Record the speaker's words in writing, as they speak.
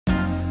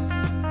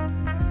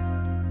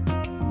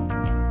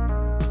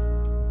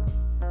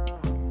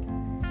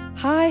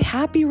Hi,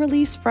 happy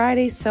release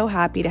Friday. So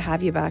happy to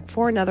have you back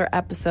for another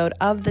episode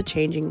of the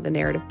Changing the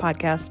Narrative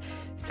podcast.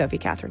 Sophie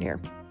Catherine here.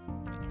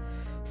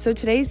 So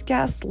today's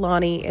guest,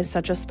 Lonnie, is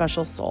such a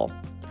special soul.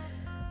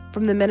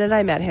 From the minute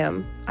I met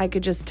him, I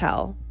could just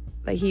tell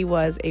that he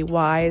was a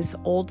wise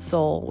old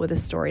soul with a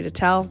story to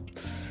tell.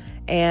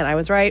 And I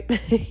was right.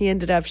 He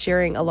ended up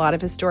sharing a lot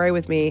of his story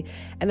with me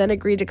and then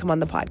agreed to come on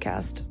the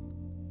podcast.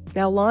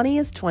 Now, Lonnie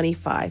is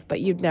 25,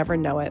 but you'd never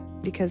know it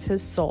because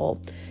his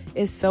soul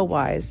is so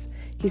wise.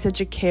 He's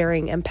such a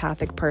caring,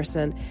 empathic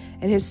person,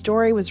 and his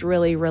story was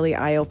really, really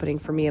eye-opening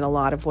for me in a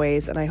lot of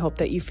ways, and I hope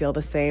that you feel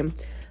the same.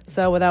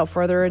 So without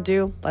further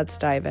ado, let's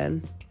dive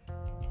in.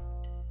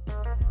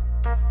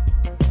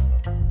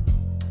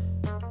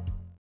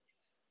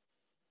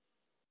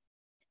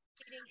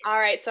 All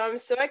right, so I'm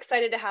so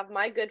excited to have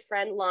my good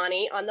friend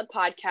Lonnie on the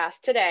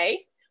podcast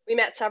today. We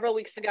met several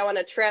weeks ago on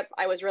a trip.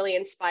 I was really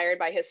inspired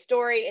by his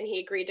story, and he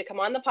agreed to come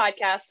on the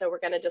podcast. So we're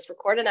going to just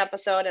record an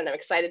episode, and I'm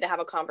excited to have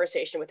a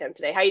conversation with him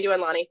today. How you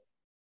doing, Lonnie?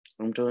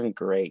 I'm doing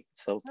great,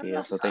 Sophia.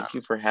 Awesome. So thank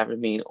you for having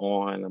me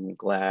on. I'm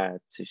glad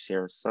to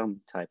share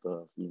some type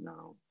of,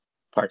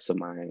 parts of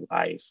my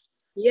life.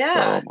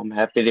 Yeah. So I'm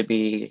happy to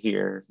be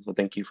here. So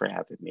thank you for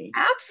having me.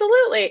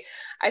 Absolutely.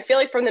 I feel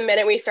like from the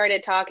minute we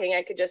started talking,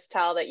 I could just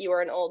tell that you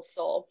were an old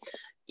soul.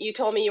 You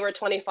told me you were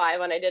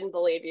 25 and I didn't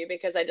believe you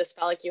because I just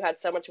felt like you had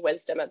so much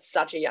wisdom at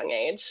such a young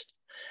age.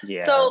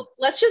 Yeah. So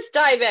let's just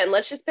dive in.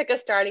 Let's just pick a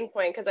starting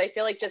point because I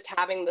feel like just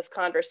having this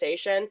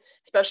conversation,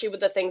 especially with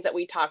the things that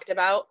we talked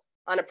about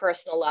on a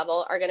personal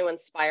level, are going to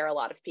inspire a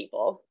lot of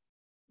people.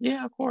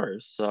 Yeah, of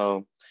course.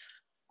 So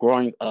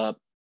growing up,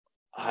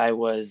 I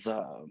was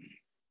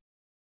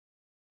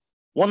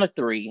one of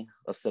three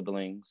of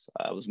siblings.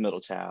 I was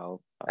middle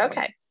child.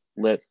 Okay.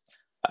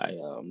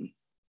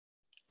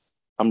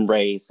 I'm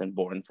raised and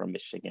born from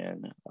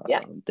Michigan.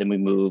 Yeah. Then we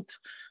moved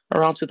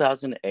around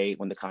 2008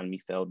 when the economy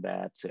fell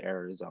bad to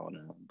Arizona.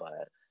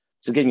 But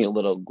just giving you a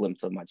little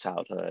glimpse of my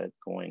childhood,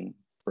 going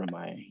from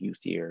my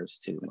youth years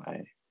to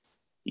my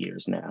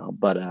years now.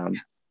 But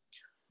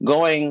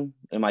going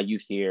in my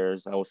youth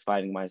years, I was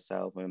finding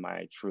myself in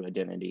my true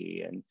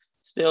identity and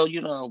still,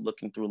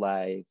 looking through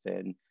life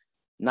and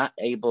not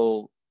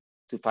able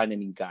to find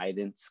any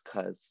guidance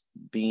because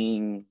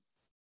being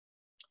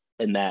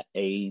in that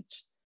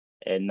age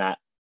and not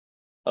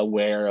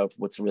aware of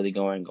what's really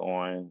going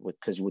on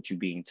because what you're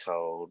being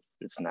told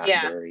it's not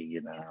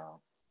very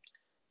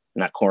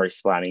not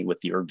corresponding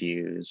with your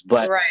views,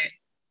 but right.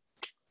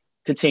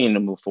 Continuing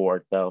to move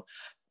forward though.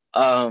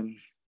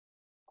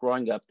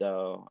 Growing up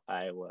though,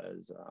 I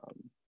was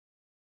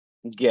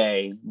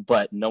gay,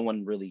 but no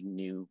one really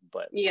knew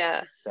but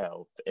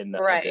myself and the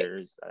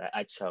others.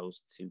 I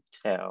chose to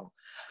tell,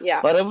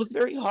 but it was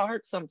very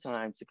hard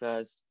sometimes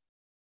because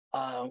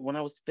when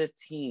I was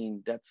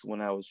 15, that's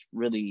when I was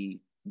really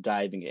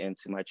diving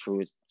into my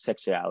true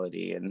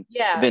sexuality and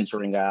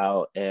venturing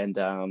out and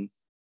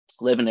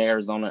living in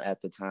Arizona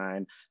at the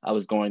time. I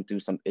was going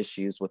through some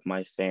issues with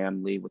my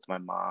family, with my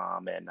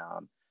mom and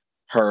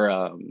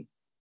her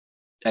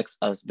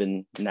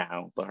ex-husband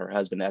now, but her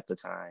husband at the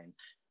time.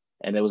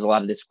 And there was a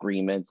lot of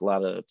disagreements, a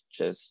lot of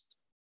just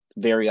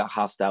very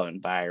hostile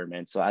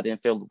environment. So I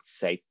didn't feel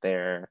safe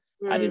there.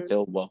 I didn't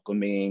feel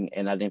welcoming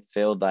and I didn't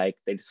feel like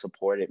they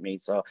supported me.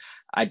 So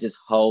I just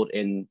hold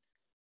in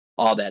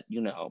all that,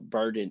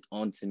 burden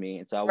onto me.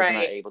 And so I was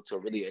not able to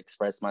really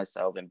express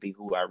myself and be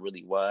who I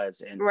really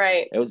was. And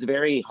it was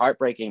very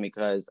heartbreaking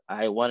because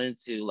I wanted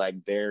to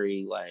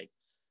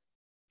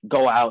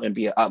go out and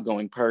be an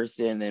outgoing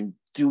person and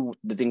do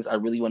the things I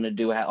really wanted to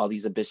do. I had all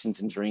these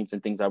ambitions and dreams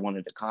and things I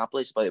wanted to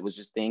accomplish, but it was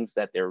just things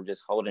that they were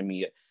just holding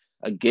me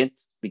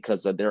against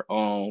because of their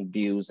own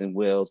views and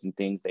wills and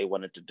things they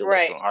wanted to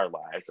direct on our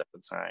lives at the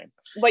time.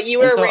 But you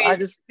were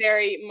raised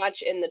very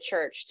much in the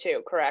church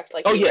too, correct?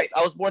 Like I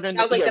was born in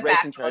the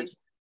raised in church.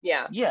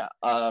 Yeah.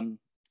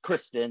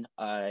 Christian.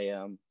 I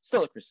am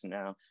still a Christian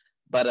now,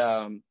 but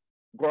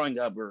growing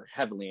up, we're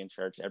heavily in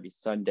church every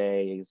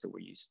Sunday. So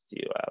we used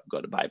to go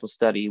to Bible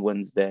study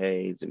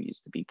Wednesdays. We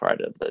used to be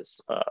part of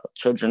this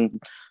children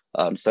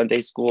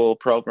Sunday school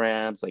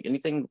programs, like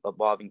anything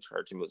involving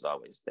church, it was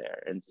always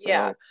there. And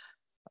so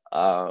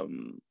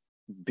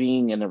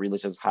being in a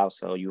religious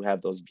household, you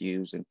have those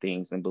views and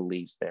things and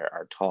beliefs that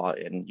are taught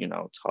and,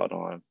 taught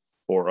on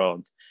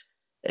world.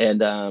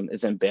 And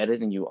it's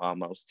embedded in you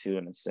almost too,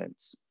 in a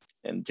sense,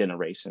 in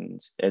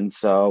generations. And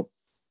so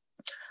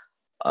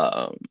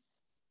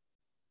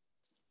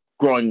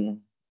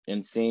growing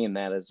and seeing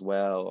that as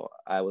well,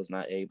 I was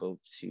not able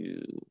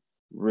to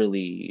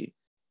really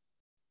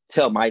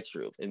tell my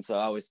truth. And so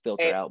I always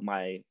filter out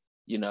my,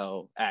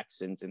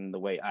 actions and the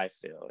way I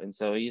feel. And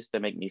so it used to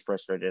make me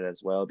frustrated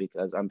as well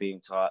because I'm being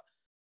taught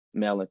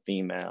male and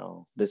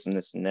female, this and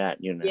this and that,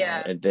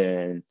 and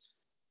then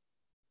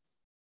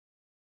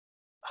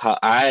how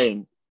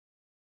I'm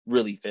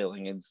really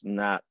feeling is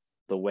not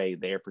the way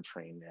they're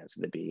portraying it as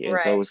to be. And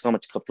so it was so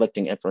much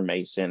conflicting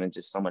information and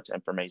just so much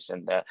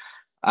information that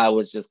I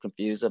was just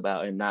confused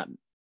about and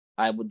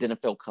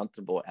didn't feel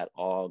comfortable at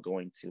all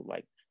going to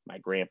like my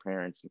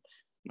grandparents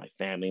my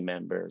family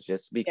members,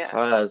 just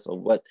because of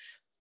what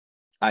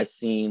I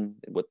seen,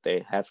 what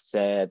they have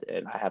said,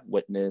 and I have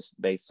witnessed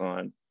based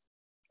on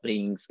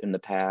things in the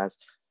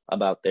past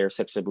about their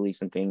sexual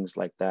beliefs and things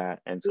like that.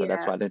 And so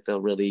that's why I didn't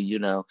feel really,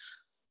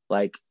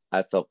 like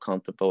I felt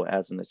comfortable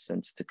as in a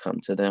sense to come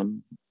to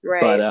them.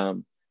 Right. But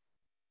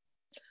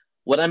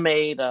when I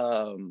made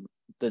the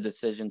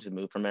decision to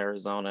move from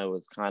Arizona,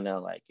 was kind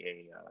of like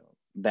a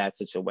bad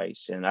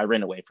situation. I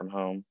ran away from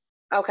home.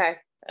 Okay.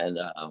 And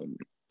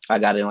I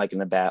got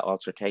in a bad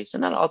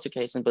altercation, not an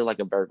altercation, but like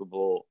a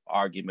verbal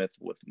argument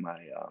with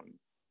my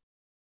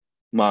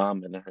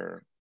mom and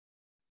her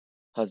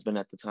husband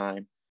at the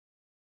time.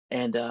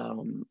 And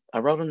I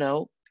wrote a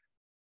note,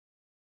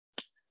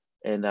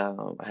 and I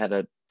had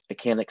a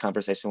candid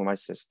conversation with my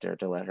sister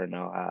to let her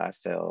know how I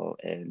felt.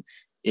 And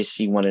if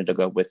she wanted to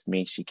go with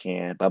me, she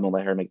can, but I'm gonna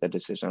let her make that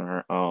decision on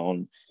her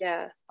own.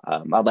 Yeah.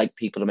 I like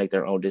people to make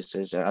their own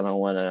decision. I don't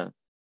want to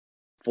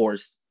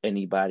force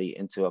anybody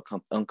into a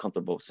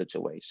uncomfortable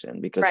situation,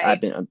 because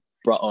I've been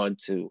brought on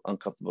to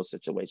uncomfortable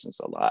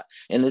situations a lot,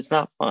 and it's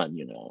not fun,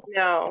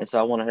 No. And so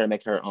I wanted her to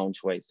make her own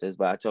choices,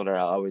 but I told her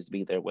I'll always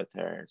be there with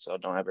her, so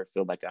don't ever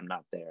feel like I'm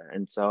not there.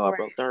 And so I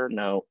wrote her a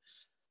note,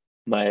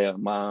 my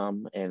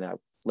mom, and I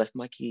left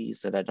my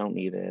keys that I don't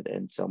need it.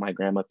 And so my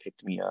grandma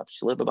picked me up.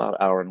 She lived about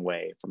an hour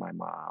away from my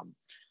mom.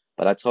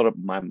 But I told her,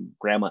 my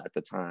grandma at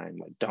the time,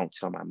 like, don't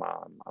tell my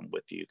mom I'm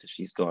with you, because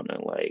she's going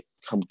to like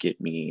come get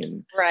me.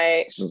 And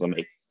she's going to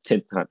make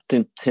 10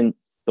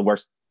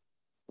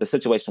 the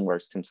situation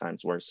worse, 10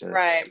 times worse.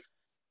 Right.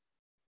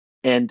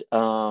 And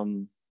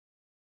my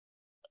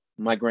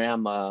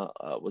grandma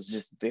was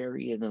just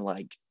very in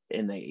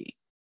a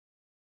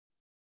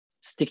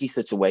sticky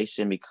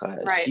situation,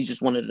 because she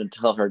just wanted to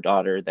tell her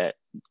daughter that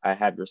I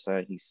have your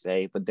son, he's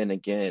safe. But then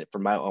again, for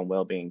my own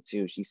well-being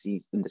too, she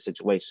sees in the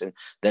situation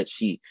that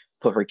she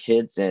put her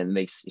kids in,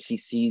 she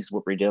sees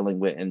what we're dealing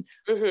with and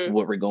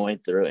what we're going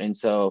through. And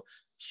so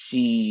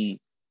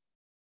she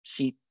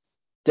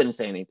didn't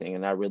say anything,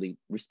 and I really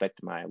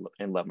respect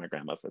and love my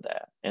grandma for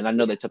that. And I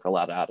know they took a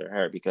lot out of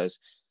her, because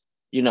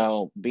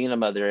being a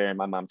mother, and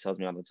my mom tells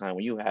me all the time,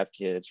 when you have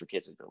kids, your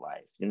kids are your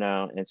life,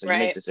 and so you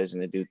make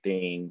decisions to do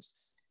things.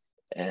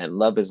 And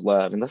love is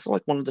love. And that's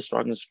like one of the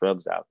strongest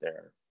drugs out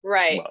there.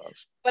 Right. Love.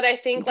 But I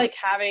think like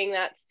having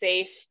that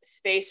safe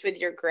space with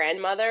your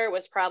grandmother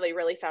was probably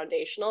really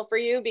foundational for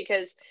you,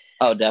 because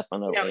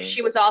definitely.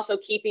 She was also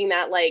keeping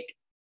that, like,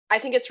 I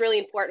think it's really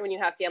important when you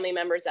have family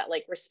members that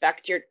like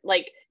respect your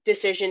like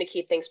decision to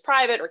keep things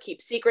private or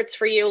keep secrets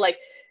for you, like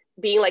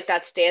being like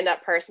that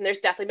stand-up person. There's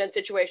definitely been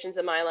situations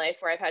in my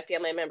life where I've had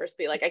family members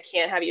be like, I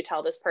can't have you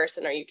tell this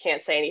person, or you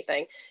can't say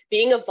anything.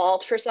 Being a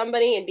vault for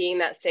somebody and being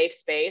that safe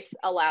space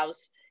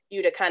allows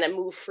you to kind of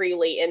move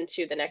freely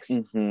into the next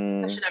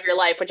portion of your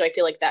life, which I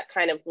feel like that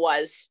kind of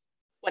was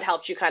what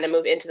helped you kind of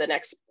move into the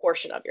next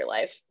portion of your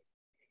life.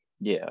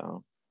 Yeah.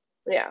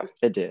 Yeah.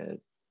 It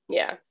did.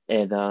 Yeah.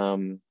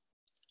 And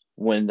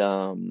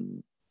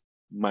when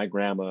my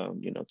grandma,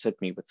 took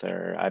me with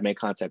her, I made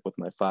contact with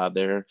my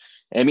father.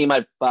 And me and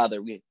my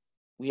father, we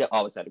have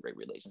always had a great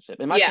relationship.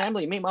 And my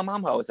family, me and my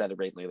mom always had a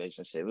great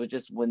relationship. It was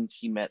just when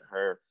she met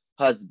her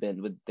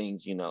husband, with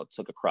things,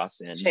 took a cross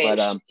in. Changed.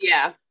 But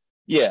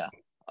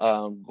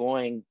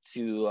going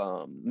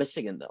to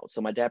Michigan though.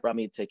 So my dad brought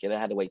me a ticket. I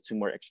had to wait 2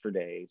 more extra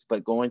days.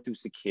 But going through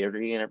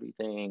security and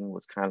everything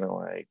was kind of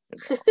like,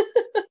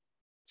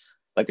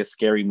 like a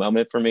scary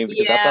moment for me,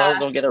 because I thought I was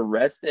gonna get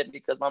arrested,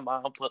 because my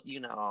mom put,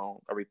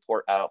 a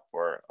report out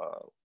for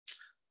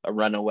a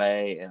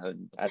runaway,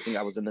 and I think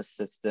I was in the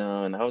system.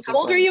 And I was How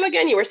old are you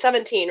again? You were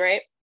 17,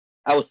 right?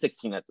 I was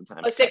 16 at the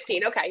time. Oh,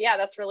 16. Okay, yeah,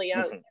 that's really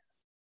young.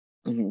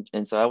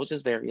 And so I was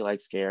just very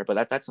scared. But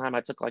at that time, I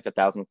took like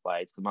 1,000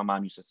 flights, because my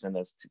mom used to send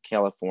us to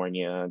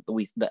California,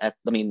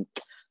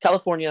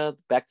 California,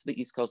 back to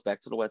the East Coast, back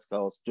to the West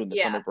Coast during the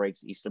summer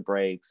breaks, Easter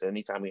breaks.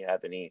 Anytime we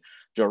have any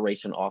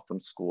duration off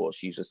from school,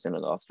 she used to send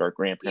it off to our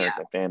grandparents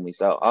and family.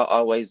 So I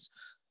always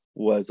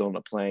was on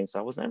a plane, so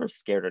I was never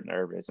scared or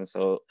nervous. And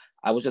so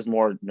I was just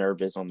more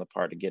nervous on the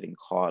part of getting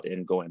caught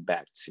and going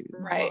back to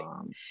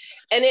mom.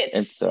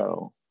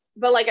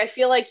 But like I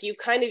feel like you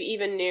kind of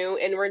even knew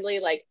inwardly,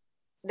 like,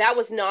 that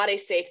was not a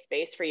safe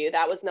space for you.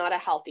 That was not a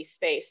healthy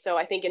space. So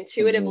I think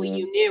intuitively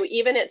you knew,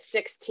 even at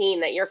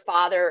 16, that your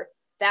father,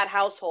 that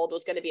household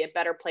was going to be a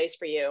better place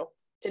for you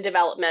to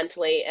develop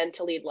mentally and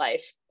to lead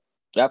life.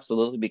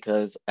 Absolutely,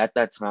 because at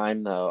that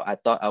time, though, I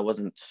thought I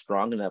wasn't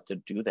strong enough to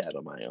do that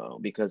on my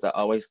own, because I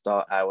always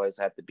thought I always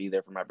had to be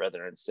there for my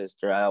brother and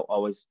sister. I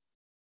always,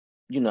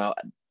 didn't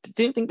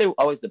think they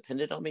always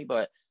depended on me,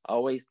 but I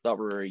always thought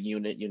we were a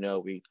unit.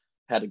 We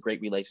had a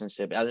great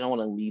relationship. I didn't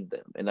want to leave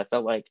them. And I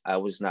felt like I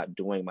was not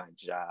doing my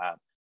job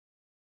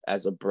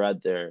as a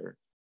brother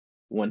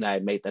when I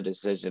made that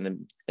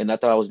decision. And I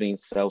thought I was being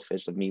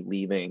selfish of me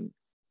leaving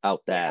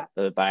out that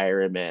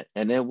environment.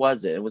 And it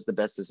wasn't. It was the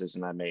best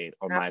decision I made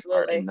on my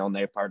part and on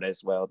their part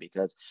as well,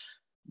 because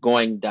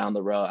going down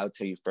the road, I'll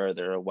tell you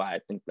further why I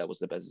think that was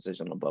the best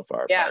decision on both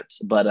our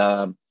parts.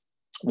 But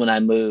when I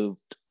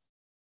moved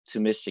to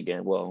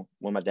Michigan,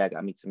 when my dad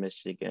got me to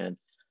Michigan,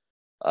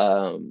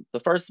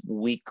 The first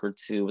week or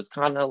two was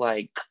kind of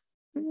like,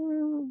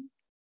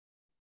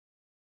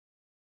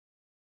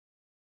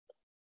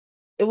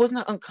 it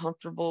wasn't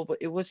uncomfortable, but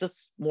it was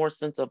just more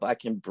sense of I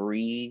can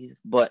breathe,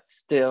 but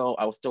still,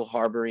 I was still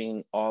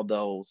harboring all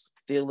those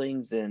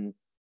feelings and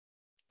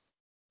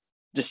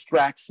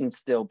distractions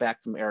still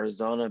back from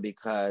Arizona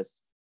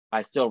because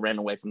I still ran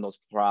away from those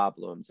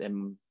problems.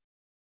 And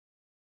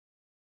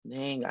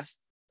dang,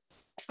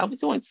 I was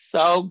doing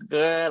so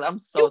good. I'm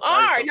so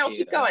sorry. You are. No,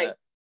 keep going.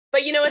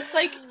 But it's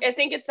like, I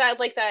think it's that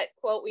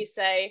quote we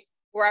say,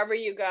 wherever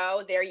you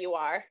go, there you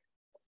are.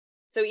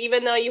 So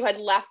even though you had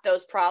left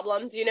those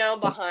problems,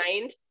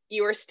 behind,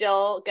 you were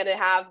still going to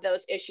have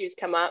those issues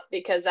come up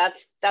because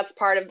that's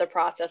part of the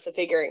process of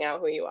figuring out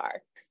who you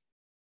are.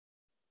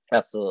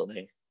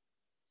 Absolutely.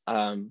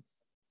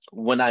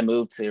 When I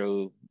moved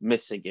to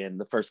Michigan,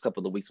 the first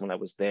couple of weeks when I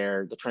was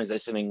there, the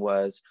transitioning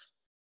was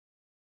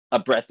a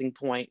breathing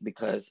point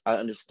because I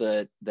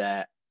understood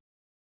that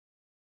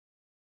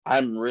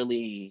I'm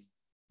really,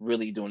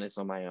 really doing this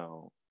on my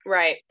own.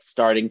 Right.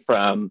 Starting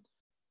from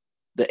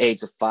the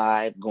age of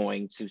 5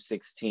 going to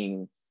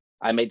 16,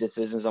 I made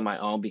decisions on my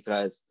own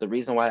because the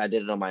reason why I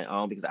did it on my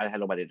own, because I had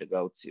nobody to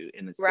go to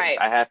in a sense.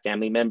 I had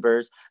family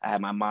members, I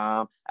had my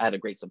mom, I had a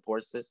great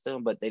support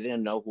system, but they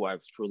didn't know who I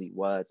truly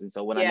was. And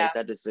so when I made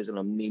that decision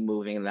of me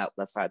moving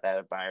outside that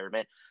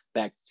environment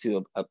back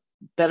to a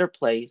better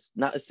place,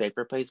 not a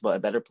safer place, but a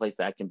better place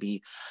that I can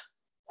be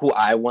who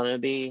I want to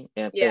be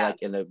and feel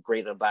like in a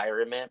great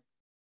environment,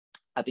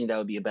 I think that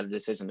would be a better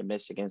decision to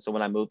Michigan. So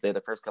when I moved there,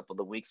 the first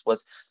couple of weeks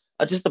was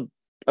just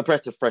a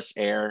breath of fresh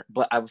air,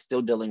 but I was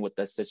still dealing with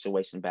that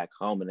situation back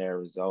home in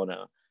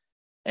Arizona.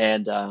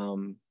 And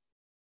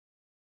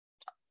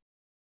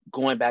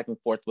going back and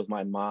forth with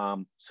my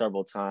mom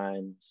several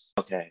times.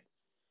 Okay.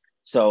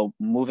 So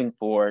moving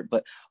forward,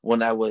 but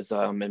when I was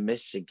in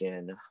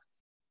Michigan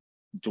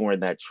during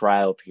that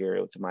trial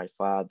period with my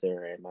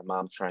father and my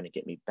mom trying to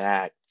get me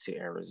back to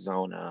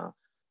Arizona,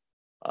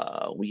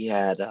 we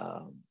had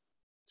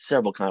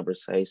several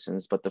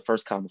conversations, but the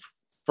first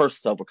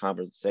several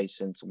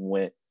conversations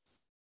went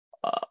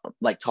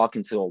like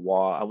talking to a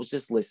wall. I was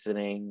just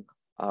listening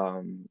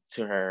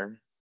to her.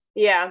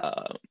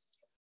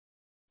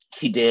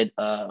 She did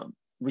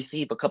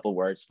receive a couple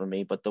words from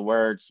me, but the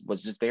words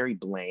was just very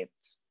bland,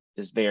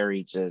 just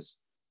very just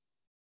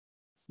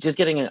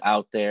getting it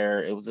out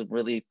there. It was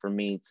really for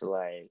me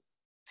to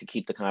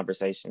keep the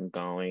conversation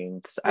going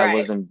because I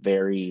wasn't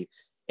very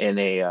in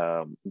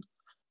a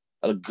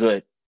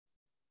good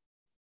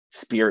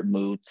spirit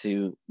mood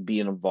to be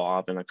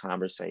involved in a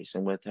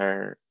conversation with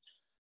her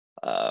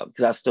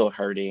because I was still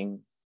hurting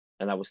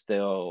and I was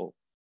still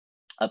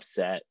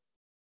upset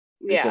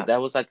because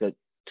that was like a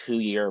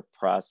 2-year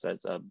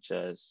process of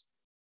just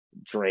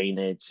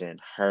drainage and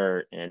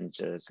hurt and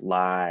just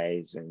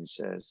lies and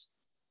just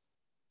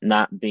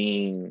not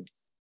being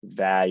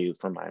valued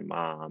from my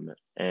mom.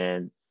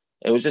 And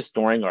it was just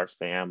during our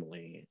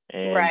family.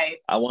 And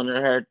I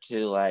wanted her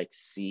to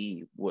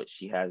see what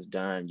she has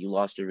done. You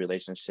lost your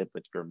relationship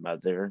with your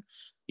mother.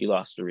 You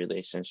lost your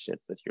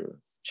relationship with your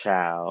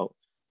child.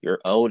 Your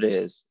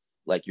oldest,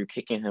 you're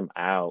kicking him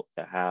out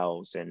the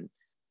house. And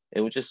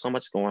it was just so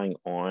much going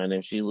on.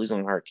 And she's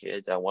losing her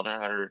kids. I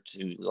wanted her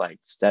to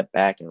step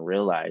back and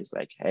realize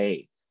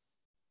hey,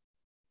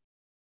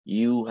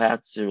 you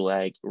have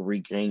to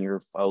regain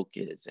your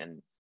focus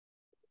and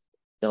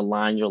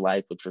align your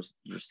life with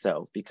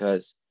yourself,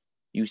 because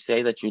you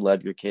say that you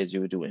love your kids,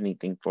 you would do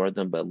anything for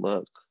them, but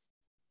look,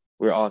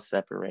 we're all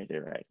separated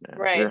right now.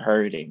 We're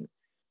hurting.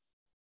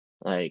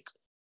 And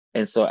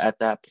so at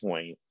that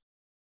point,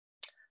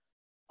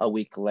 a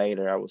week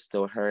later, I was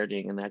still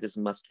hurting, and I just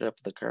mustered up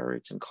the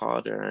courage and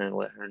called her and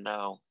let her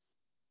know,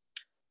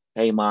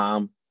 hey,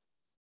 Mom,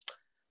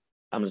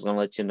 I'm just gonna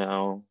let you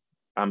know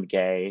I'm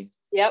gay.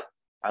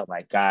 I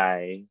like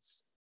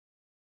guys.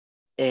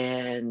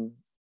 And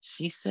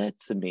she said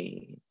to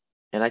me,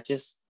 and I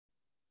just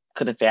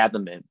couldn't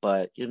fathom it,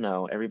 but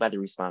everybody's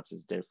response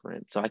is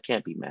different, so I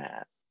can't be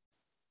mad.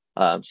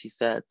 She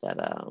said that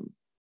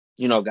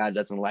God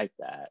doesn't like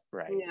that,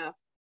 right?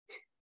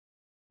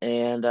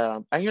 And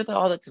I hear that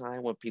all the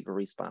time when people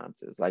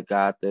responses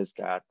got this,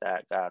 got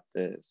that, got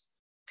this.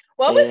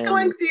 What was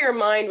going through your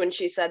mind when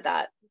she said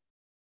that?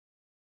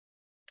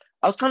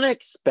 I was kind of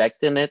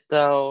expecting it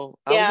though.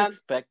 I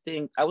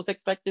was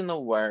expecting the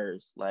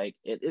worst.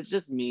 It's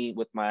just me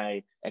with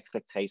my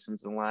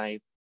expectations in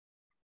life.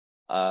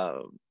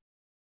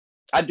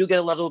 I do get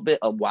a little bit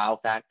of wow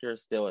factor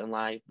still in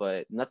life,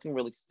 but nothing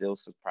really still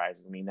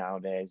surprises me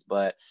nowadays.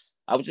 But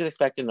I was just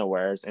expecting the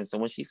worst. And so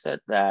when she said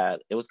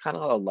that, it was kind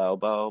of a low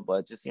blow,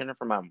 but just hearing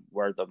from my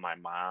words of my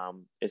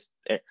mom,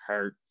 it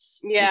hurts.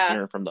 Just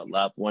hearing from the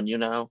loved one,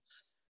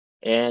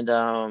 And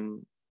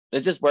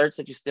it's just words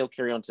that you still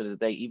carry on to the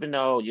day, even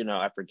though,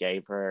 I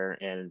forgave her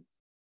and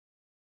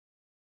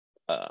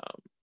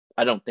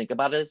I don't think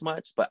about it as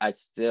much, but I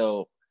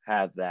still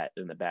have that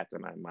in the back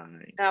of my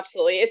mind.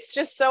 Absolutely. It's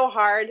just so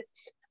hard.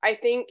 I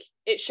think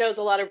it shows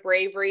a lot of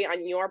bravery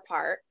on your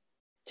part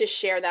to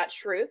share that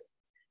truth.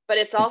 But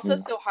it's also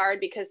so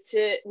hard because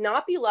to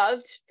not be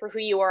loved for who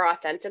you are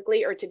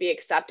authentically, or to be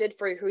accepted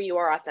for who you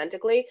are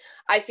authentically,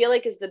 I feel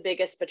like is the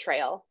biggest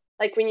betrayal.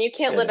 Like when you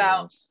can't live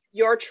out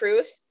your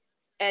truth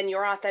and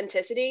your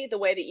authenticity the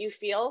way that you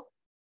feel,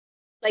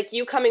 like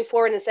you coming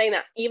forward and saying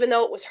that, even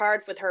though it was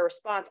hard with her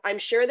response, I'm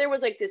sure there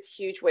was like this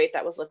huge weight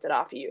that was lifted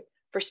off of you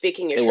for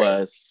speaking your truth. It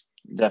was,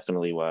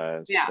 definitely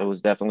was. Yeah. It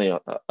was definitely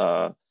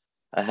a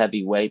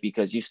heavy weight,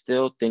 because you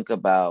still think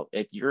about,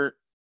 if you're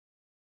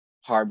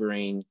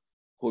harboring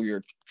who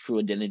your true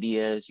identity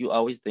is, you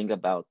always think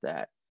about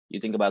that. You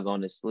think about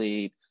going to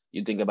sleep.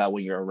 You think about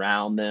when you're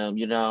around them,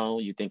 you know,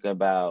 you think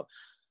about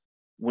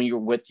when you're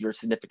with your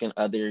significant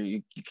other,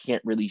 you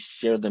can't really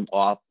share them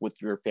off with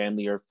your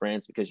family or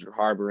friends because you're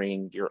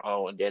harboring your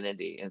own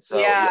identity. And so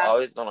you're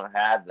always going to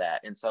have that.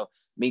 And so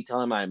me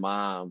telling my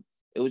mom,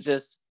 it was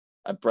just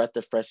a breath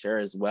of fresh air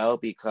as well,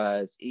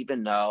 because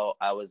even though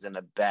I was in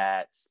a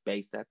bad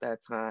space at that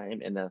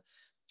time, and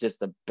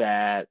just a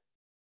bad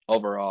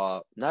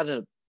overall,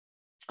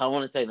 I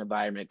want to say an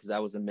environment, because I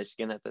was in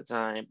Michigan at the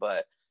time,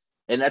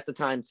 and at the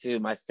time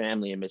too, my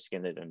family in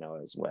Michigan didn't know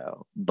as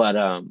well. But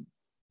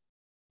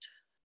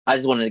I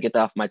just wanted to get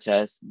that off my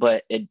chest.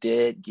 But it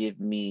did give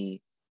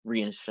me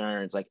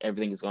reassurance, like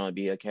everything is going to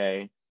be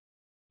okay.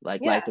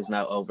 Like life is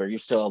not over. You're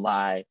still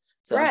alive.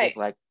 So I'm just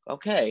like,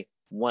 okay,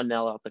 one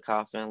nail off the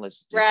coffin.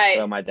 Let's just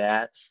tell my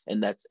dad,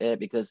 and that's it.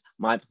 Because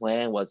my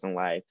plan was in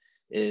life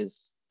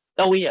is,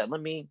 let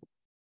me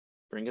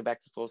bring it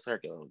back to full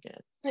circle again.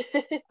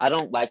 I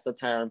don't like the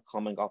term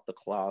coming off the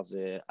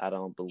closet. I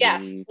don't believe.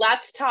 Yes,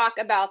 let's talk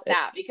about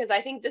that, because I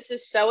think this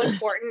is so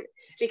important,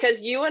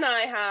 because you and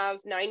I have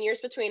 9 years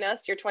between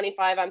us. You're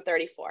 25, I'm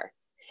 34.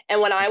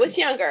 And when I was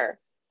younger,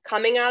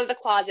 coming out of the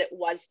closet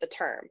was the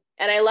term.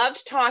 And I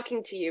loved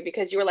talking to you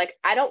because you were like,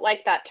 I don't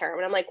like that term.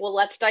 And I'm like, well,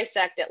 let's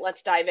dissect it.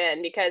 Let's dive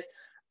in, because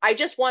I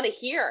just want to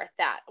hear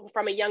that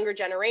from a younger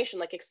generation.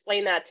 Like,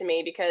 explain that to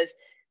me, because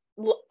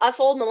us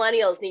old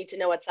millennials need to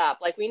know what's up.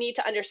 Like, we need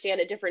to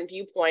understand a different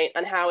viewpoint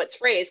on how it's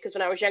phrased, because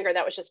when I was younger,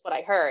 that was just what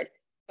I heard.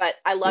 But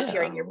I loved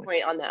hearing your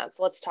point on that.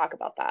 So let's talk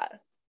about that.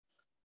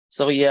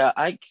 So yeah,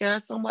 I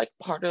guess I'm like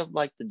part of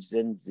like the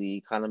Gen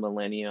Z kind of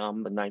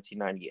millennium, the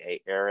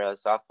 1998 era.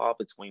 So I fall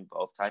between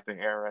both type of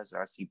eras.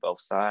 I see both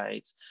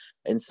sides.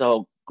 And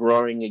so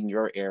growing in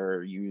your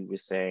era, you were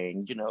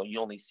saying, you know, you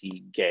only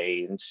see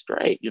gay and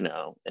straight, you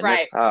know, and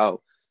that's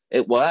how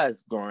it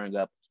was growing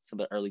up to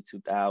the early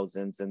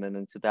 2000s. And then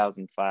in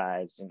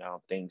 2005s, you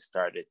know, things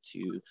started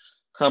to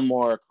come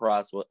more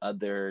across with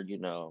other, you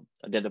know,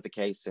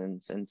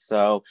 identifications. And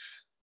so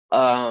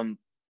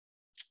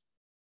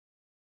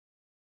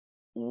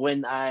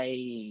when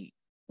I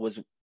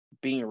was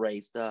being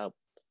raised up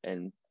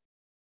and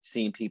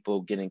seeing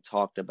people getting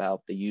talked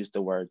about, they use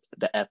the word,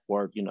 the F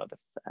word, you know, the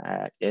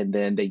fact, and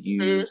then they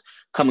use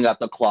coming out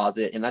the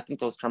closet. And I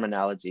think those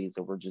terminologies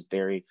were just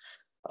very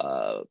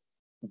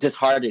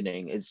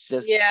disheartening. It's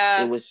just,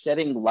 it was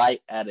shedding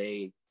light at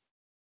a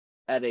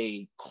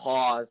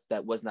cause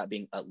that was not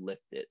being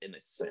uplifted, in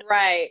a sense.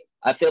 Right.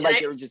 I feel like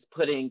they were just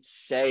putting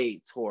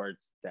shade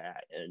towards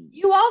that, and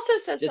you also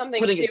said just something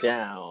putting too, it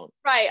down.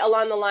 Right,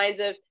 along the lines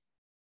of,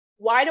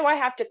 why do I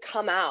have to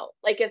come out?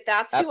 Like, if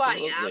that's who I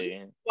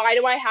am, why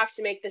do I have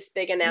to make this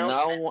big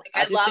announcement? No, like,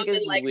 I just think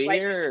it's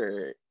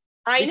weird.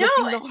 I know.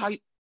 You know how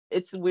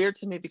it's weird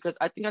to me, because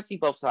I think I see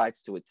both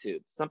sides to it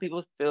too. Some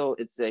people feel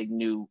it's a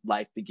new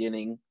life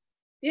beginning.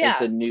 Yeah.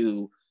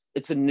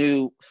 It's a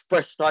new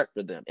fresh start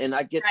for them. And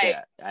I get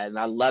that. And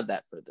I love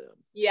that for them.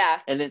 Yeah.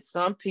 And then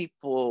some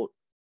people,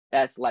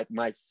 as like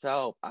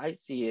myself, I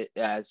see it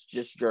as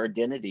just your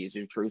identity is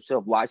your true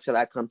self. Why should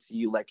I come to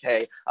you like,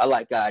 hey, I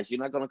like guys. You're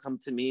not going to come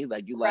to me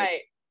like you like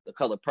the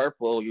color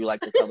purple. You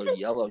like the color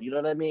yellow. You know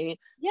what I mean?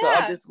 Yeah. So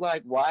I'm just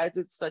like, why is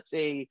it such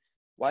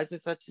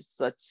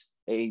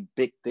a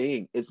big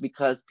thing? It's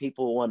because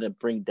people want to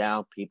bring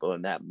down people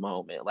in that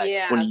moment.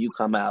 Like when you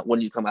come out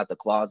the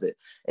closet,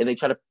 and they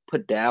try to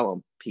put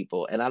down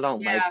people. And I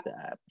don't like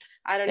that.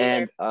 I don't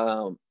either.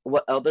 And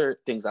what other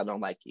things I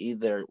don't like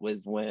either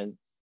was when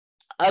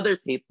other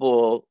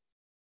people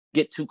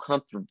get too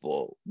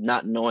comfortable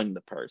not knowing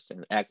the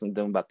person, asking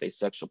them about their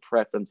sexual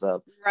preference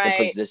of the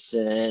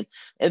position.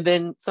 And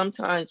then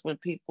sometimes when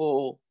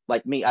people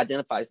like me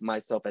identifies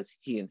myself as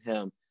he and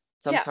him,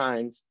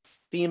 sometimes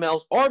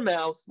females or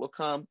males will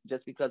come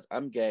just because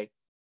I'm gay.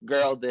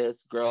 Girl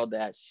this, girl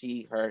that,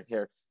 she, her,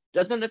 here.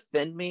 Doesn't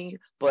offend me,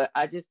 but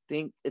I just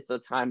think it's a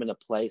time and a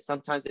place.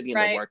 Sometimes it'd be in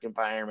a work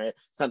environment.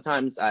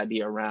 Sometimes I'd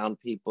be around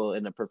people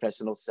in a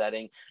professional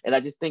setting. And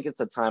I just think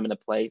it's a time and a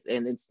place.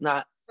 And it's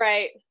not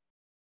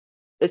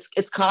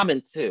it's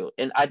common too.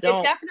 And I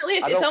don't, it definitely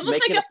is. It's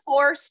almost like a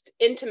forced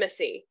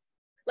intimacy.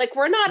 Like,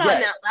 we're not on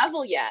that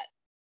level yet,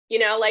 you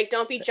know, like,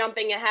 don't be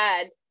jumping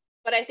ahead.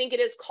 But I think it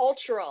is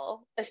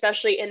cultural,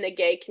 especially in the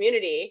gay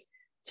community,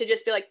 to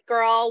just be like,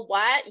 girl,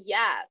 what?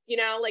 Yes. You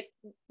know, like,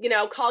 you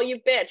know, call you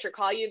bitch or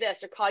call you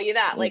this or call you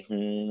that. Like,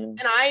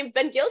 and I've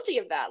been guilty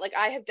of that. Like,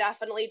 I have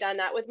definitely done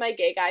that with my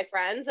gay guy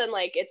friends, and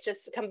like, it's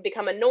just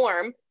become a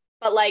norm.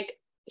 But like,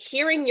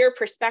 hearing your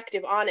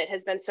perspective on it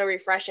has been so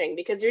refreshing,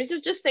 because there's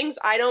just things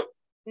I don't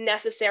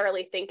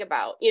necessarily think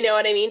about, you know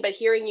what I mean? But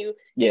hearing you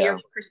and your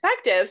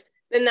perspective,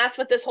 then that's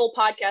what this whole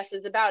podcast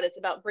is about. It's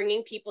about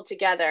bringing people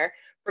together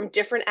from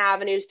different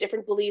avenues,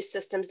 different belief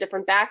systems,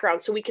 different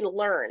backgrounds, so we can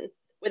learn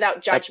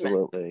without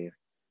judgment.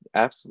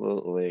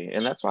 Absolutely.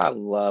 And that's why I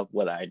love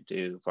what I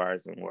do as far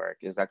as in work,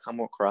 is I come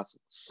across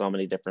so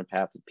many different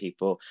paths of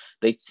people.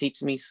 They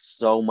teach me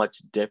so much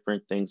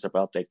different things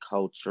about their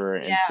culture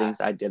and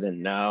things I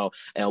didn't know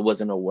and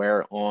wasn't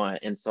aware on.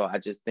 And so I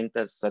just think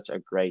that's such a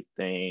great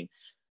thing,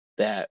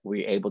 that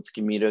we're able to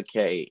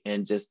communicate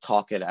and just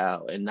talk it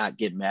out and not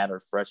get mad or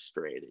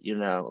frustrated, you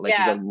know, like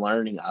it's a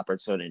learning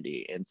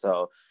opportunity. And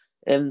so,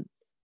 and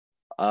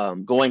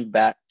going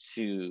back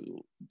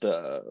to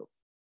the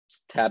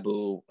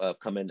taboo of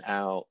coming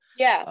out,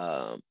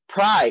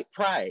 pride,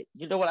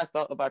 you know what I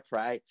thought about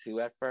pride too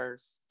at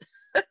first?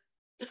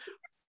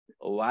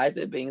 Why is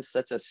it being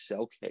such a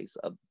showcase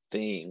of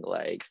thing?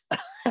 Like,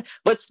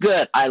 but it's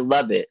good, I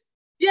love it.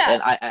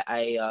 And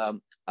I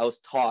was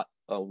taught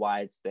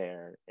why it's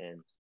there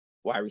and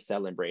why we're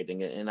celebrating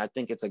it, and I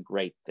think it's a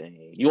great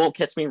thing. You won't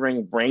catch me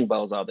ring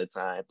rainbows all the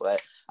time,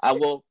 but I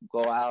will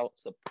go out,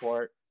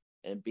 support,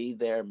 and be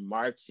there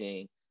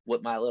marching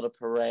with my little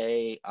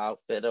parade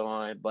outfit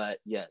on. But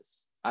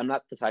yes, I'm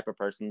not the type of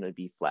person to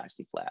be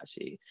flashy.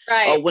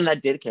 Right. Oh, when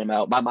that did came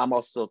out, my mom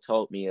also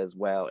told me as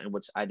well, and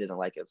which I didn't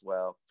like as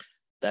well,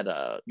 that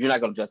you're not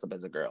going to dress up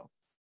as a girl.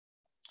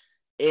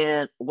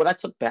 And what I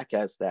took back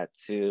as that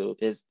too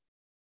is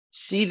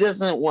she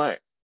doesn't want,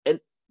 and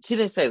she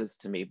didn't say this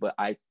to me, but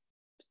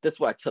that's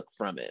what I took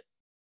from it.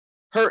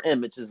 Her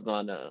image is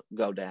gonna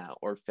go down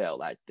or fail,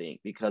 I think,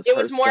 because it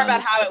was more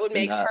about how it would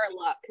make her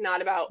look,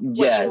 not about what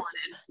you wanted.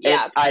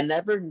 Yeah. And I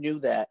never knew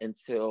that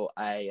until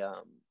I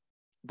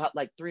about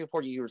like 3 or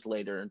 4 years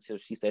later, until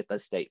she said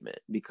that statement,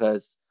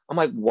 because I'm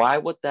like, why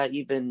would that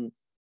even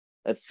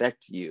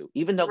affect you?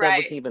 Even though that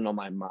wasn't even on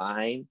my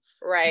mind.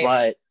 Right.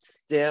 But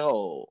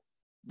still,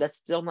 that's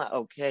still not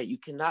okay. You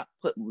cannot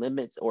put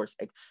limits, or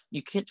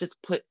you can't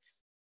just put,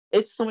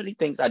 it's so many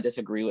things I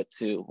disagree with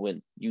too,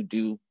 when you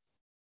do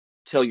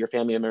tell your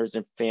family members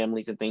and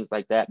families and things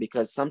like that,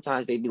 because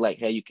sometimes they'd be like,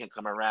 hey, you can't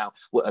come around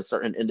with a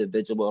certain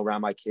individual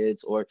around my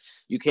kids, or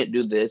you can't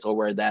do this or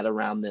wear that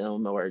around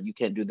them, or you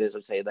can't do this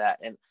or say that.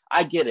 And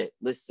I get it.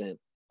 Listen,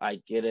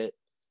 I get it.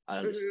 I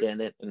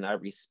understand it, and I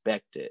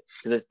respect it,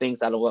 because there's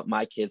things I don't want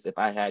my kids, if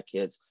I had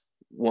kids,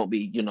 won't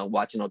be, you know,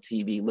 watching on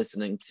TV,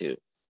 listening to.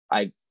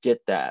 I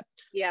get that.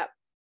 Yeah.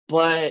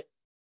 But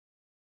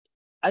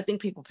I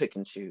think people pick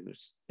and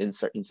choose in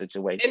certain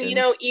situations. And, you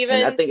know,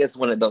 and I think it's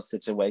one of those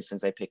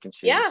situations they pick and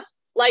choose. Yeah.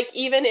 Like,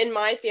 even in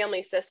my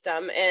family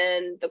system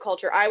and the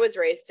culture I was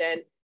raised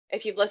in,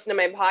 if you've listened to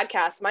my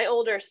podcast, my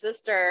older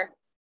sister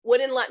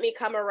wouldn't let me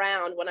come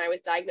around when I was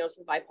diagnosed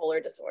with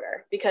bipolar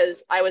disorder,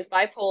 because I was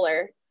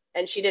bipolar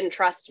and she didn't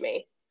trust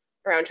me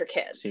around her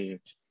kids.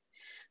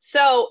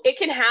 So it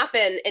can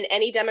happen in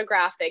any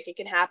demographic. It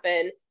can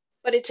happen.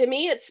 But to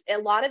me, it's a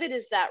lot of it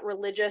is that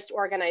religious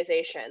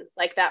organization,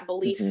 like that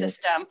belief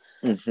system.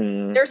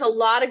 There's a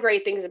lot of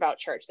great things about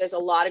church. There's a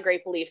lot of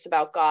great beliefs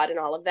about God and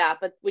all of that.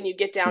 But when you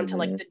get down to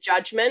like the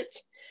judgment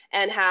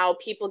and how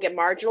people get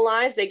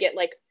marginalized, they get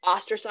like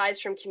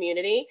ostracized from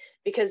community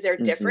because they're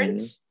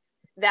different.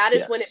 That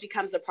is when it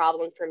becomes a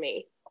problem for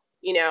me.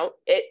 You know,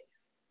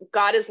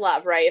 God is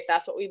love, right? If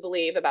that's what we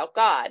believe about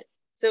God.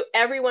 So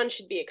everyone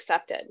should be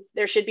accepted.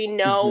 There should be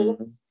no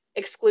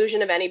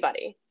exclusion of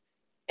anybody.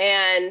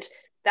 And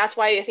that's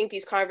why I think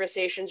these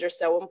conversations are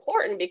so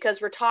important, because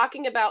we're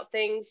talking about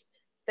things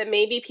that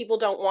maybe people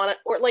don't want to,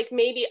 or like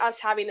maybe us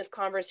having this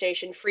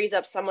conversation frees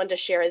up someone to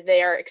share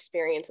their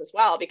experience as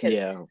well, because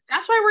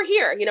that's why we're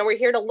here. You know, we're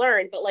here to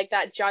learn, but like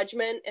that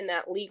judgment and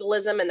that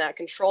legalism and that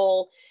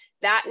control,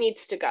 that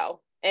needs to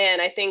go.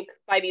 And I think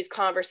by these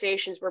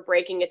conversations, we're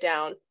breaking it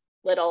down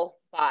little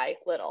by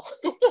little.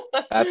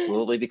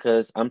 Absolutely,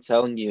 because I'm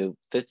telling you,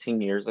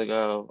 15 years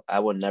ago, I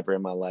would never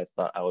in my life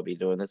thought I would be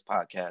doing this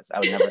podcast. I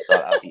would never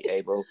thought I'd be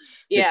able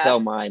to tell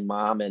my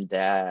mom and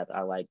dad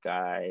I like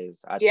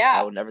guys.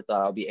 I would never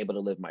thought I'd be able to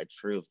live my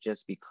truth,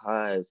 just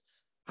because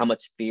how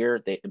much fear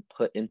they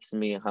put into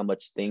me, how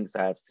much things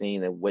I've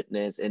seen and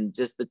witnessed, and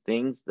just the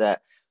things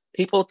that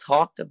people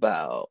talked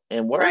about,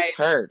 and words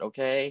hurt,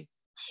 okay?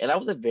 And I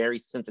was a very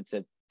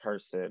sensitive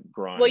person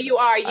growing up. You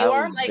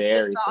are like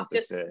the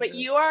softest, but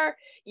you are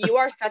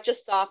such a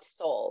soft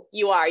soul.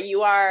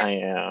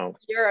 I am.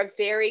 You're a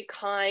very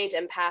kind,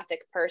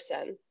 empathic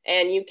person,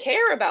 and you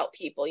care about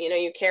people. You know,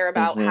 you care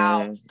about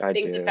how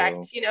things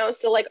affect, you know,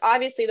 so like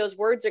obviously those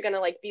words are gonna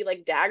like be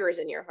like daggers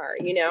in your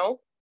heart, you know.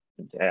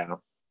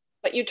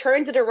 But you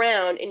turned it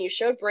around and you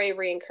showed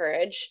bravery and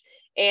courage.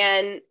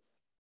 And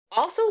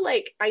also,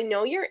 like, I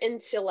know you're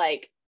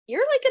like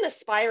an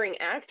aspiring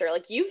actor.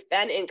 Like, you've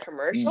been in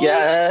commercials.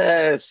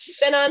 Yes.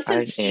 You've been on some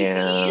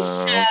TV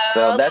shows.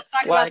 So that's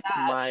like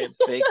my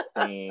big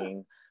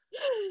thing.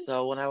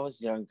 So when I was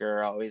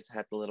younger, I always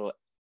had the little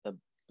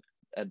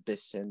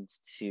ambitions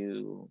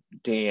to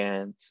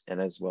dance and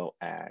as well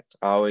act.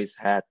 I always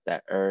had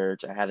that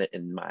urge. I had it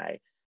in my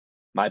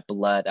my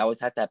blood. I always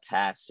had that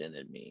passion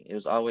in me. It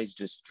was always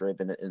just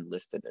driven and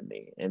enlisted in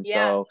me. And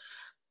so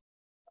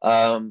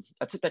I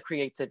took that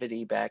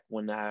creativity back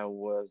when I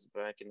was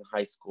back in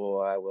high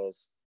school. I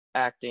was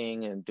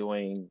acting and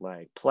doing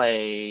like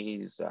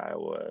plays. I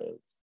was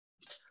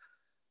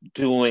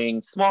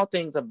doing small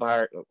things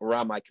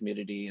around my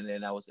community, and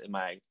then I was in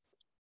my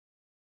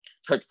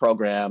church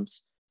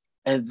programs.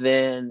 And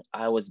then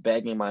I was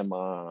begging my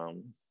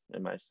mom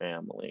and my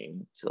family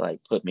to like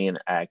put me in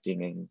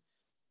acting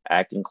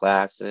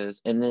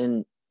classes. And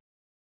then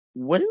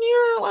when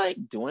you're like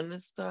doing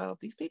this stuff,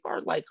 these people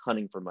are like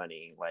hunting for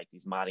money, like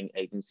these modeling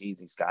agencies,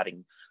 these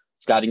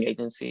scouting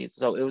agencies.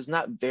 So it was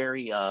not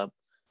very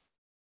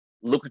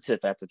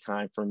lucrative at the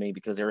time for me,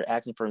 because they were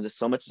asking for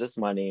so much of this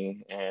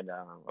money. And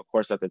of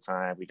course, at the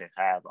time, we didn't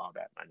have all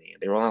that money.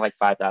 They were only like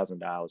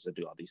 $5,000 to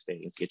do all these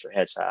things, get your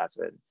headshots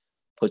and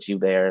put you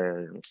there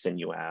and send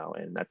you out.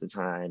 And at the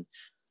time,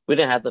 we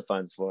didn't have the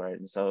funds for it.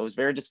 And so it was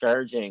very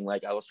discouraging.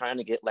 Like I was trying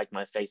to get like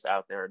my face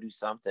out there or do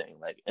something,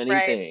 like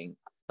anything.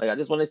 Like I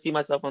just want to see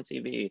myself on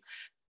TV.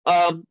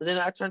 Then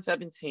I turned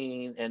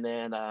 17, and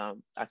then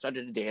I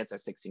started to dance at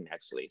 16,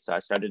 actually. So I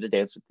started to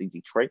dance with the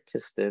Detroit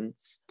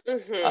Pistons.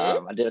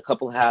 I did a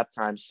couple of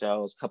halftime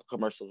shows, a couple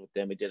commercials with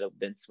them. We did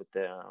events with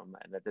them,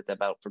 and I did that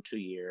about for 2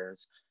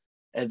 years.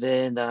 And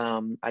then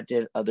I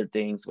did other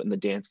things in the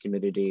dance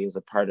community as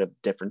a part of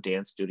different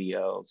dance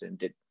studios and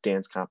did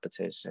dance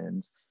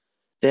competitions.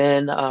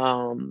 Then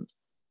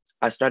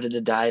I started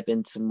to dive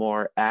into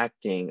more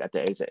acting at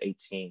the age of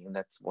 18. And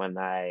that's when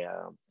I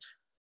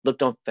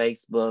looked on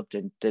Facebook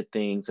and did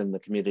things in the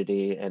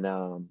community. And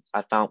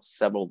I found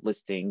several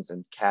listings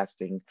and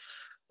casting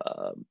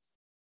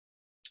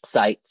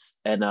sites,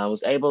 and I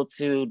was able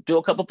to do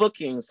a couple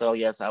bookings. So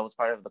yes, I was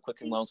part of the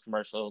Quicken Loans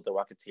commercial, the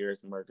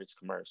Rocketeers Mortgage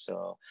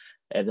commercial,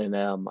 and then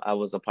I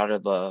was a part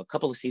of a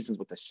couple of seasons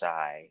with The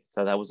Shy.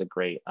 So that was a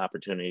great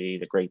opportunity,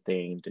 a great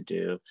thing to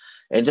do,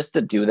 and just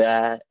to do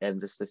that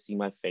and just to see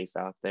my face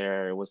out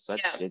there, it was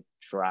such a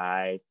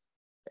drive.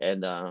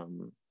 And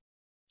I'm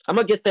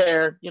gonna get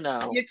there, you know.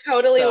 You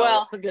totally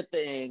will. It's a good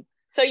thing.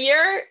 So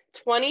you're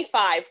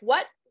 25.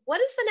 What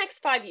does the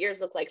next 5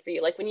 years look like for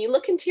you? Like when you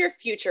look into your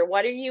future,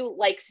 what are you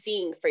like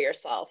seeing for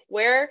yourself?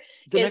 Where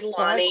is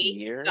Lonnie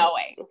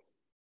going?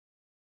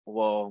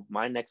 Well,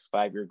 my next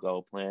 5-year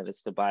goal plan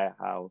is to buy a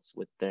house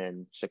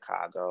within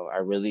Chicago. I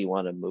really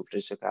want to move to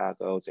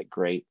Chicago. It's a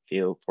great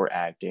field for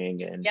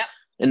acting and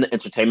in the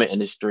entertainment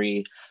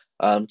industry.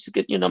 To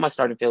get, my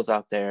starting fields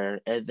out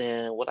there. And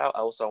then what I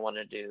also want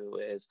to do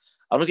is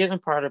I want to get in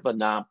part of a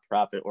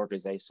nonprofit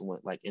organization with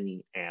like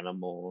any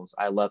animals.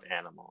 I love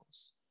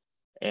animals.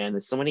 And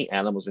there's so many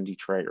animals in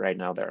Detroit right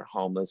now that are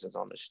homeless and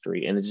on the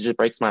street. And it just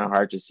breaks my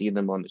heart to see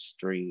them on the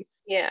street.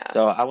 Yeah.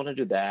 So I want to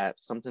do that.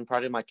 Something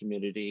part of my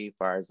community, as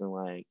far as in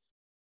like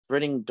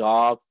spreading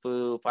dog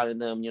food, finding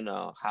them,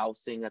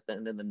 housing at the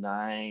end of the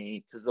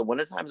night. Because the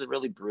winter times are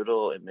really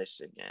brutal in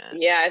Michigan.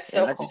 Yeah, it's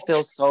so cold. I just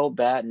feel so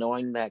bad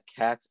knowing that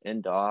cats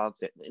and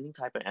dogs, any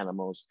type of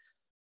animals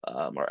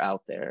are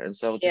out there. And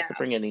so just to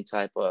bring any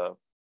type of,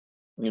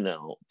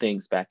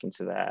 things back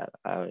into that,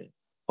 I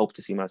hope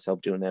to see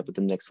myself doing that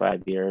within the next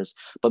 5 years,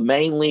 but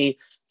mainly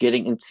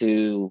getting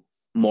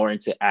more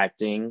into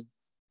acting.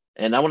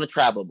 And I want to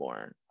travel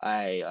more.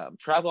 I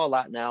travel a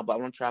lot now, but I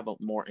want to travel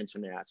more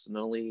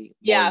internationally,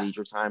 more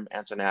leisure time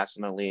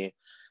internationally.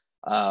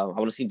 I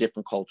want to see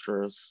different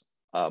cultures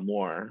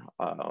more.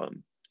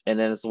 And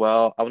then as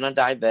well, I want to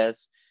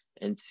divest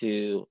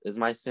into, this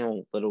might sound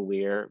a little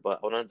weird, but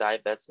I want to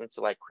divest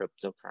into like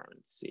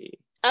cryptocurrency.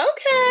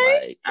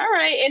 Okay. All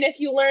right. And if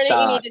you learn it,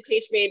 you need to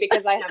teach me,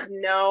 because I have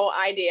no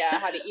idea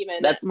how to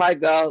even. That's my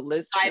goal.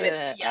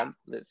 Listen,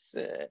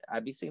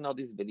 I be seeing all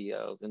these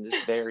videos and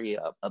it's very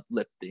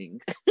uplifting.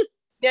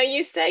 Now,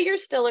 you say you're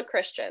still a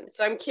Christian.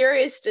 So I'm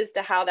curious as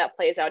to how that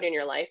plays out in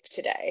your life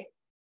today.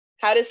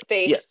 How does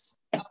faith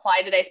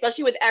apply today,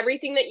 especially with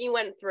everything that you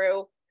went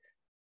through?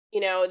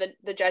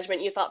 The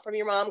judgment you felt from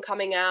your mom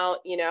coming out,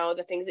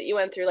 the things that you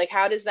went through. Like,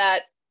 how does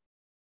that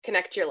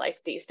connect to your life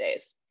these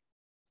days?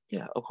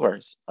 Yeah, of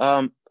course.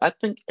 I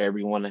think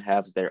everyone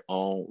has their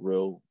own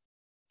real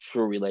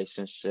true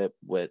relationship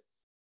with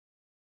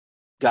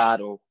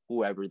God or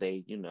whoever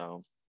they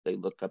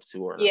look up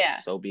to, or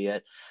so be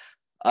it.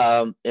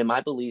 And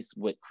my beliefs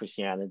with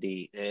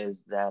Christianity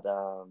is that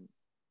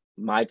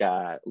my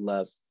God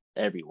loves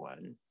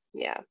everyone.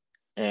 Yeah.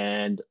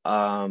 And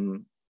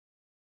the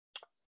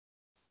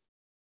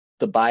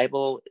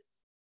Bible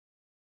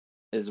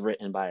is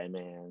written by a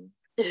man,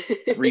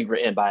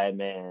 rewritten by a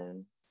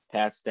man,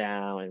 passed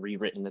down and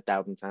rewritten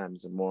 1,000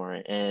 times or more,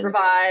 and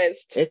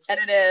revised,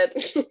 edited.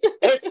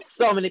 It's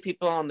so many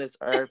people on this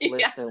earth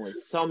listen with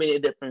so many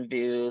different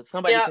views.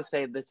 Somebody can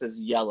say this is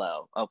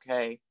yellow,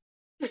 okay?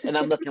 And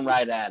I'm looking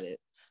right at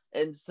it.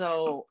 And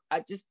so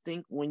I just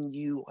think when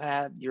you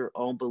have your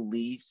own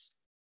beliefs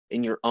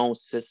in your own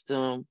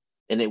system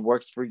and it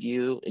works for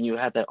you and you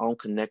have that own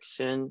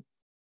connection,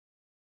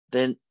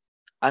 then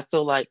I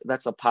feel like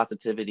that's a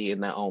positivity in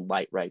that own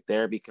light right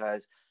there,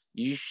 because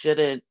you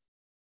shouldn't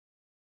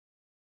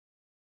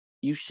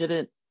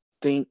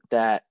think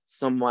that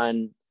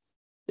someone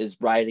is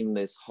writing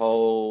this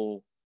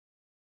whole,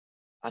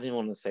 I didn't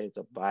want to say it's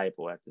a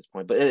Bible at this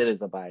point, but it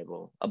is a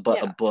Bible, a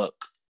book.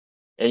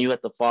 And you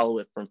have to follow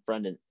it from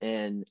front and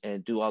end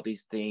and do all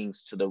these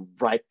things to the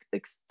right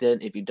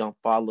extent. If you don't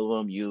follow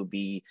them, you'll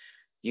be,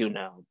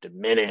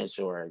 diminished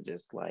or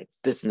just like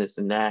this and this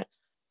and that.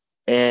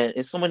 And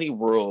it's so many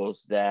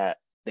rules that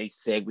they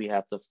say we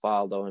have to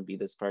follow and be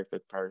this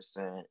perfect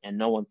person. And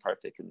no one's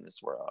perfect in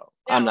this world.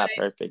 No, I'm not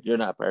perfect. You're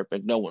not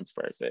perfect. No one's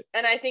perfect.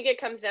 And I think it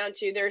comes down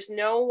to there's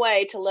no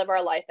way to live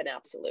our life in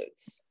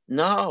absolutes.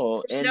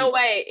 No. There's no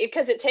way,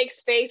 because it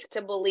takes faith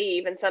to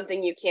believe in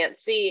something you can't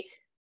see,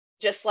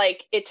 just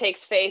like it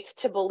takes faith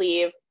to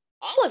believe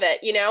all of it,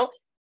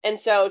 And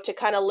so to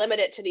kind of limit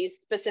it to these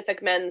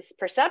specific men's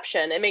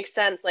perception, it makes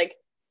sense. Like,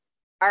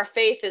 our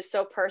faith is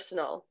so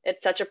personal.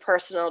 It's such a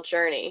personal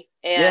journey.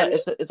 And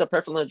it's a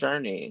personal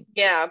journey.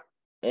 Yeah.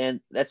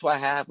 And that's why I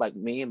have, like,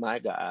 me and my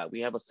God,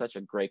 we have such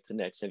a great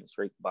connection,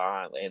 great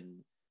bond, and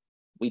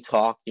we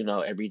talk,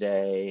 every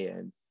day.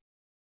 And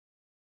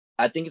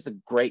I think it's a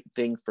great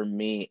thing for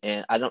me.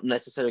 And I don't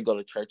necessarily go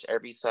to church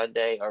every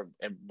Sunday or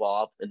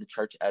involved in the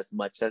church as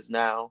much as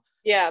now.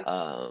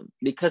 Yeah.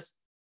 Because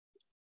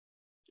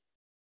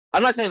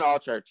I'm not saying all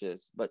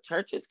churches, but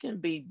churches can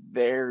be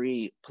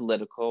very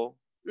political.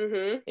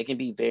 Mm-hmm. It can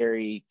be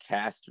very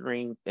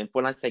castrating. And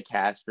when I say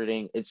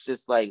castrating, it's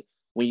just like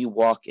when you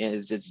walk in,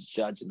 it's just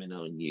judgment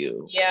on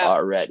you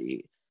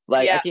already.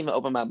 Like, I can't even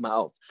open my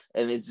mouth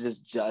and it's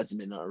just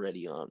judgment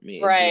already on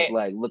me. Right. It's just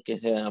like, look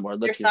at him, or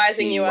look at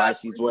she, why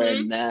she's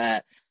wearing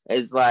that.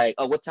 It's like,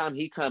 oh, what time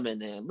he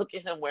coming in? Look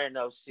at him wearing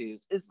those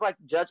shoes. It's like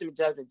judgment.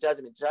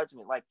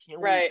 Like,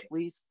 can we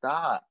please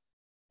stop?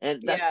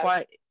 And that's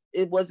why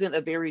it wasn't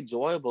a very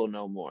enjoyable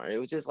no more. It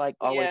was just like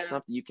always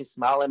something. You can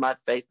smile in my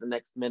face, the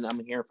next minute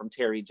I'm hearing from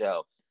Terry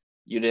Joe,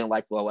 you didn't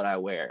like what I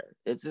wear.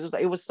 It's just,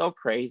 it was so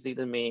crazy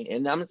to me.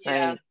 And I'm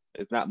saying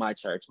it's not my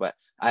church, but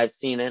I've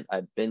seen it,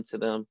 I've been to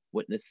them,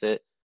 witnessed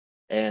it,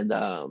 and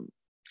I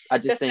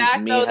just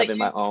think me having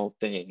my own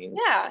thing.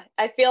 Yeah,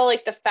 I feel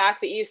like the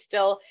fact that you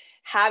still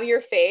have your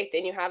faith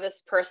and you have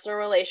this personal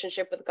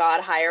relationship with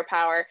God, higher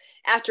power,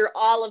 after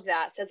all of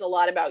that, says a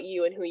lot about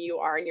you and who you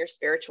are and your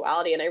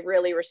spirituality. And I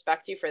really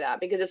respect you for that,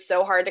 because it's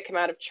so hard to come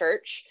out of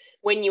church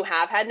when you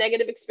have had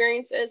negative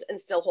experiences and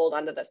still hold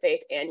on to the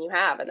faith, and you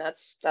have. And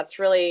that's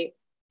really,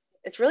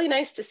 it's really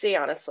nice to see,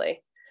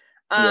 honestly.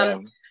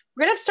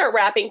 We're going to start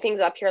wrapping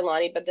things up here,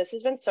 Lonnie, but this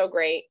has been so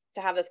great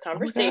to have this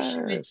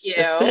conversation with you.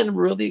 It's been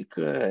really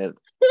good.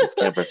 This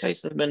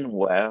conversation has been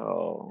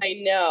well.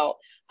 I know.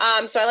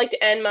 So I like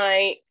to end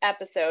my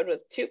episode with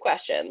 2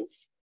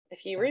 questions,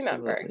 if you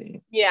remember.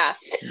 Absolutely. Yeah.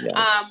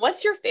 Yes.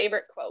 What's your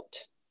favorite quote?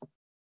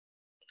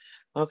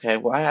 Okay,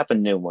 well, I have a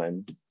new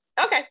one.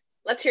 Okay,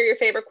 let's hear your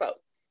favorite quote.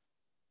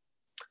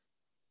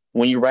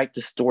 When you write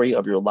the story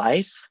of your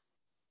life,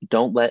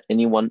 don't let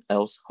anyone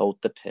else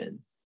hold the pen.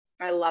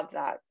 I love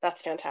that.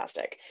 That's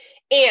fantastic.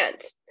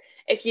 And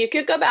if you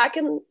could go back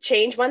and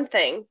change one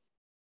thing,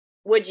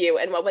 would you?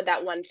 And what would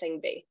that one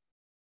thing be?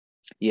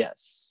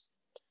 Yes.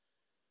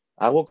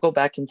 I will go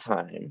back in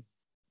time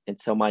and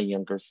tell my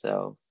younger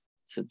self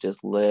to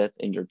just live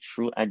in your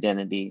true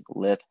identity,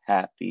 live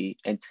happy,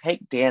 and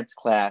take dance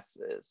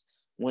classes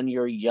when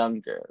you're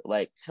younger.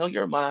 Like, tell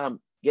your mom,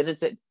 get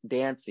into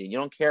dancing. You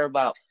don't care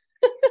about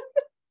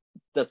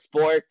the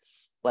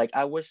sports. Like,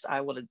 I wish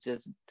I would have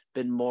just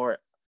been more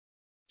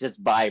just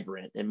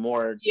vibrant and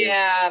more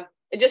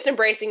just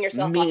embracing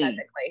yourself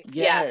authentically.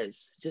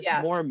 Just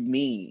more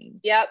me.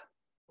 Yep.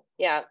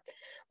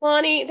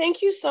 Lonnie,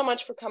 thank you so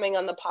much for coming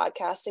on the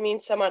podcast. It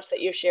means so much that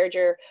you shared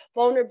your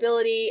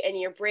vulnerability and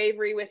your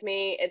bravery with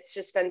me. It's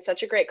just been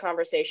such a great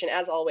conversation.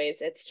 As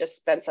always, it's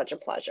just been such a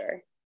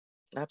pleasure.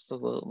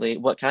 Absolutely.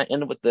 What can I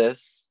end with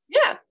this?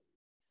 Yeah.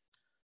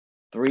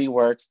 3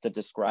 words to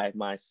describe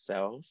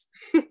myself.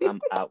 I'm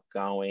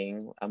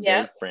outgoing. I'm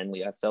very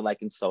friendly. I feel like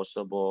I'm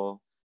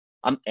sociable.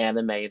 I'm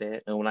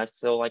animated, and when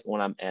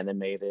I'm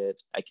animated,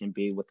 I can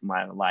be with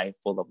my life,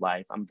 full of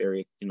life. I'm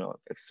very,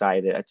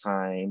 excited at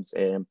times,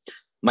 and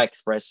my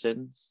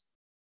expressions.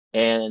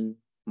 And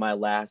my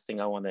last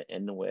thing I want to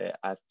end with,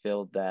 I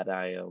feel that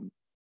I am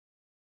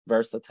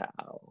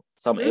versatile.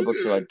 So I'm able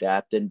to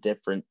adapt in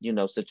different,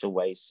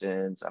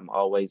 situations. I'm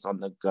always on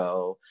the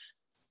go,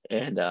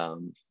 and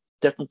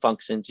different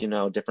functions,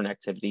 different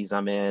activities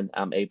I'm in.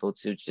 I'm able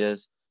to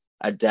just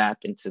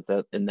adapt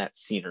in that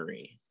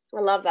scenery. I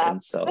love that.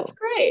 And so that's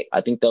great.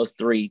 I think those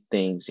 3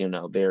 things,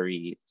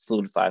 very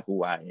solidify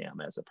who I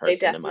am as a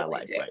person in my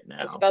life right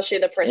now. Especially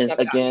the person. And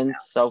again,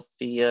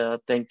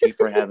 Sophia, thank you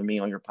for having me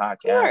on your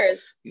podcast.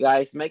 You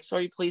guys, make sure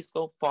you please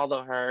go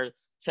follow her.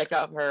 Check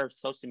out her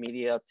social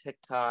media,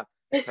 TikTok,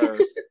 her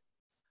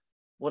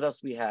what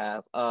else we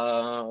have?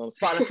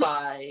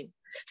 Spotify.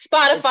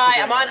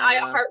 I'm on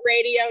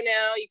iHeartRadio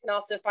now. You can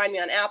also find me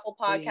on Apple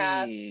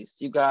Podcasts. Please,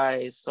 you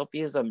guys,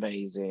 Sophie is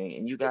amazing.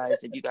 And you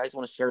guys, if you guys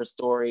want to share a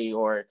story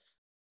or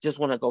just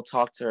want to go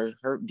talk to her.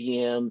 Her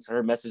DMs,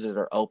 her messages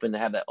are open to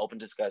have that open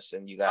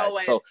discussion, you guys.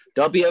 Always. So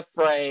don't be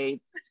afraid.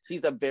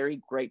 She's a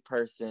very great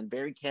person,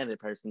 very candid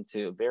person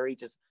too, very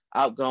just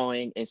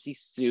outgoing, and she's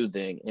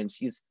soothing, and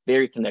she's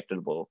very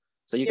connectable.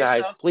 So you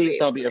guys, so please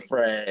don't be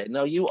afraid.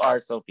 No, you are,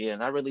 Sophia,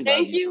 and I really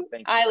love you.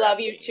 Thank you. I love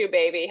you too,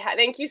 baby.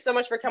 Thank you so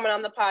much for coming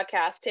on the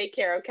podcast. Take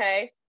care,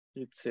 okay?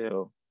 You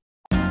too.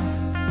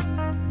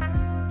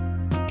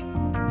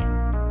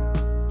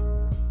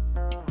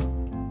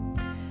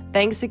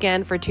 Thanks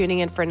again for tuning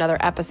in for another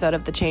episode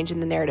of the Changing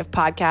the Narrative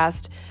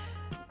podcast.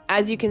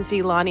 As you can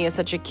see, Lonnie is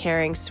such a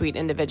caring, sweet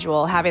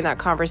individual. Having that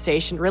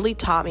conversation really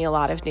taught me a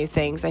lot of new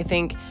things. I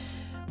think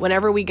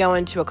whenever we go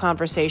into a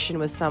conversation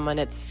with someone,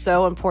 it's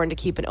so important to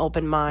keep an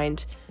open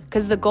mind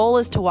because the goal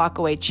is to walk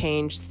away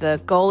changed.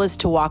 The goal is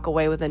to walk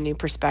away with a new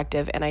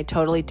perspective, and I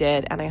totally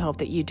did, and I hope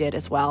that you did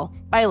as well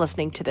by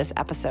listening to this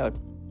episode.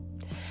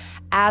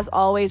 As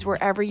always,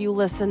 wherever you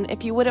listen,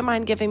 if you wouldn't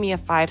mind giving me a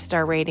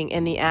 5-star rating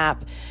in the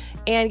app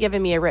and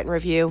giving me a written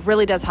review,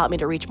 really does help me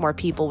to reach more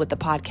people with the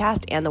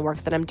podcast and the work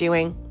that I'm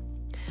doing.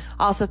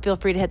 Also, feel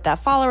free to hit that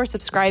follow or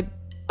subscribe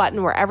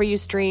button wherever you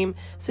stream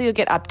so you'll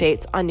get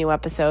updates on new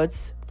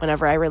episodes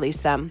whenever I release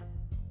them.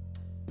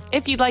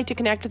 If you'd like to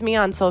connect with me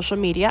on social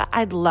media,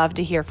 I'd love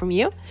to hear from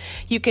you.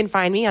 You can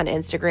find me on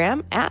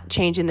Instagram at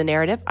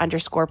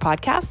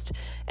changingthenarrative_podcast.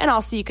 And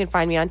also you can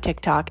find me on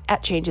TikTok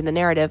at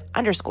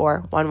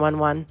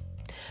changingthenarrative_111.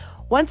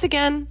 Once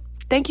again,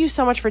 thank you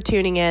so much for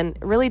tuning in.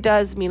 It really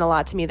does mean a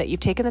lot to me that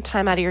you've taken the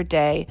time out of your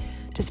day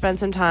to spend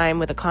some time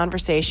with a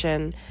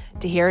conversation,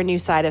 to hear a new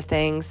side of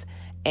things,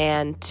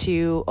 and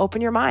to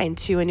open your mind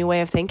to a new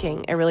way of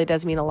thinking. It really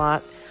does mean a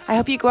lot. I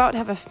hope you go out and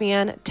have a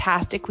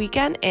fantastic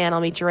weekend, and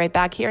I'll meet you right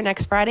back here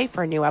next Friday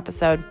for a new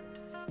episode.